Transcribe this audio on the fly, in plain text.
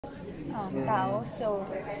tao. So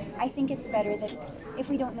I think it's better that if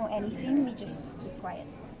we don't know anything, we just keep quiet.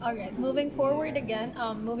 All right, moving forward again,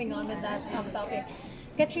 moving on with that topic.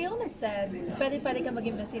 Catriona said, pwede ka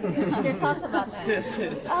maging Miss Universe. Your thoughts about that?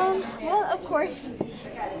 Well, of course,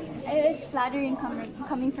 it's flattering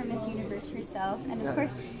coming from Miss Universe herself. And of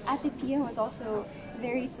course, Ate Pia was also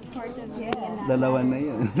very supportive of me in that. Dalawa na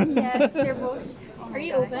yun. Yes, they're both. Are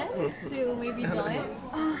you open to maybe join?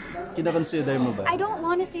 Kina-consider mo ba? I don't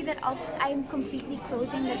want to say that I'm completely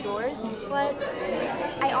closing the doors, but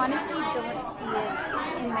I honestly don't see it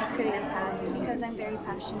in my career path because I'm very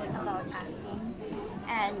passionate about acting.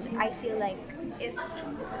 And I feel like if,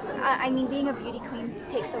 I mean, being a beauty queen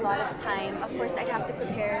takes a lot of time. Of course, I'd have to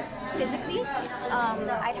prepare physically.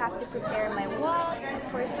 I'd have to prepare my walk.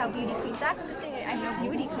 Of course, how beauty queens act. Kasi I'm no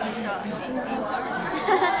beauty queen, so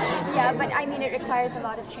yeah. But I mean, it requires a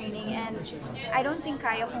lot of training, and I don't think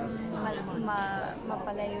kaya kong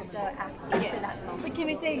mapalayo sa acting for that long. But can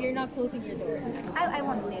we say you're not closing your doors? I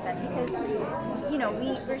won't say that because, you know,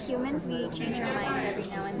 we're humans. We change our minds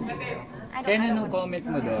every now and then. So Kaya nung comment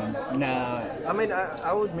mo doon na... I mean,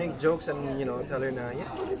 I would make jokes and, you know, tell her na, yeah,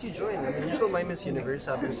 why don't you join? I mean, you're still my Miss Universe,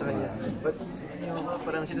 sabi ko sa kanya. But, you know,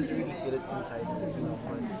 parang she doesn't really feel it inside her, you know.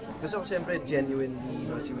 But, gusto ko siyempre genuinely, you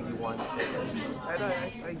know, she really wants it.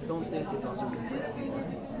 I don't think it's also good for everyone,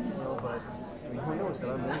 you know, but... I mean, who knows?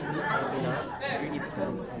 Alam mo, really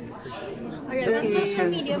depends on the person. Alright, on social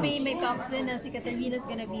media, may talks din na si Catriona's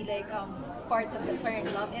gonna be like part of the parang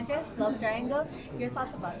love interest, love triangle. Your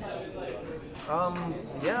thoughts about that?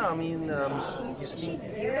 Yeah, I mean, she's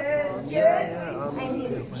beautiful. yeah, I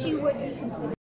mean, she would be considered